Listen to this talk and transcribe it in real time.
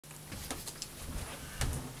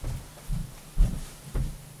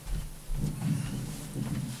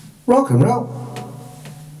rock and roll.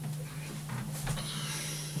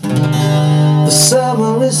 The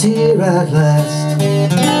summer is here at last.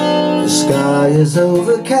 The sky is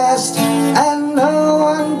overcast, and no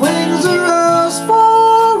one brings a rose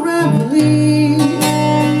for Emily.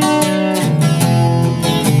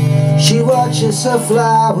 She watches her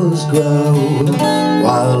flowers grow,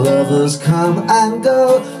 while lovers come and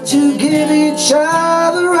go to give each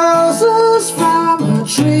other roses from a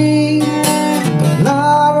tree. But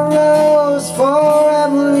not a rose for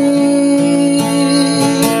Emily.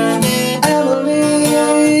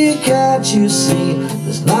 Emily, can't you see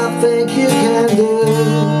there's nothing you can do?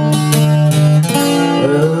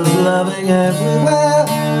 There's loving everywhere,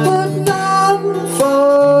 but none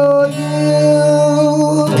for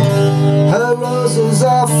you. Her roses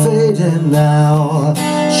are fading now.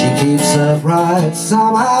 She keeps her pride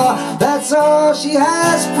somehow. That's all she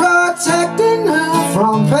has, protecting her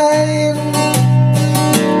from pain.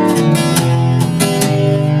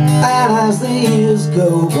 And as the years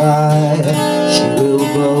go by, she will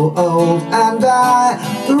grow old and die.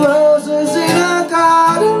 The roses in her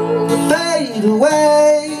garden fade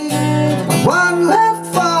away, but one left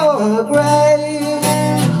for her grave.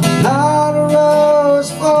 Not a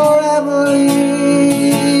rose for Emily.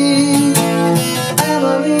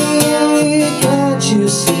 Emily, can't you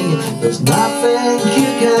see there's nothing you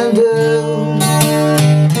can do?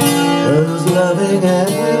 There's loving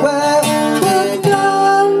everywhere, but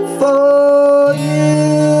none for you.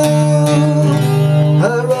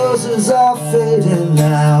 Her roses are fading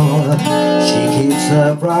now. She keeps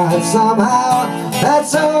her pride somehow.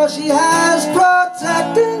 That's all she has,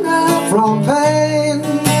 protecting her from pain.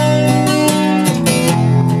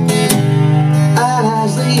 And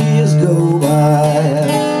as the years go by,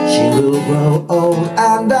 she will grow old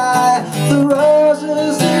and die. The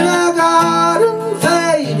roses in her garden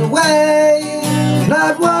fade away,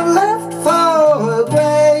 not one left for her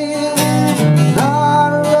grave.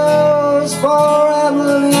 Not a rose for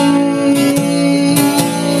Emily.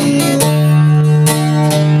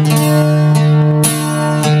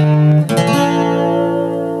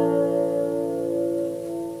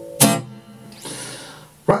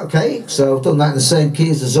 Right, okay, so I've done that in the same key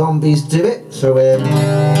as the Zombies do it. So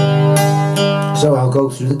I'll go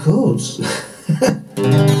through the chords.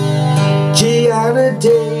 G and a D,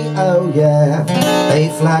 oh yeah. A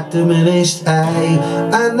flat diminished A,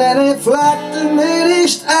 and then A flat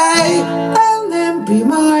diminished A, and then B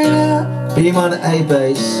minor, A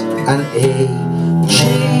bass, and E, G,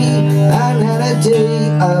 and then a D,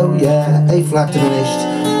 oh yeah. A flat diminished,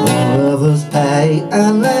 all others A,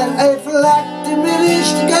 and then A flat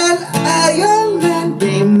diminished again, A, and then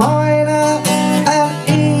B minor, and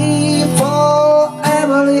E for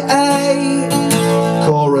Emily A.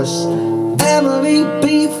 Chorus, Emily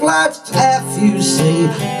B flat, F you see,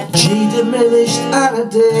 G diminished and a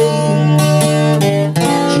D,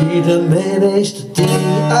 G diminished D,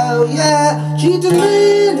 oh yeah, G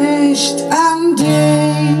diminished and D.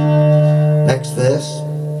 Next verse,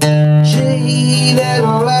 G then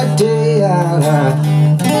all a D and A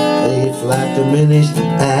flat diminished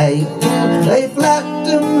A, flat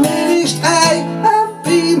diminished A, and B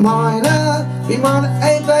minor, A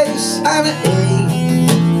bass and an E,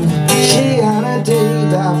 G and a D,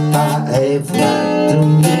 A flat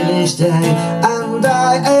diminished A, and A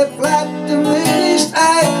flat diminished A,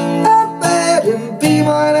 and then B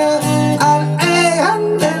minor, and A,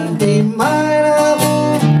 and then B minor,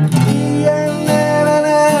 E, and then an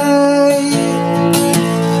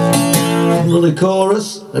A. The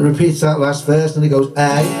chorus, it repeats that last verse, and it goes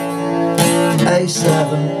A,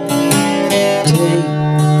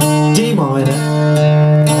 A7, D minor,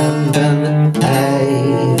 and then A.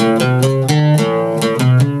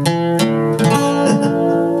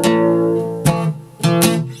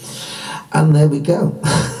 And there we go.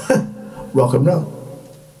 Rock and roll.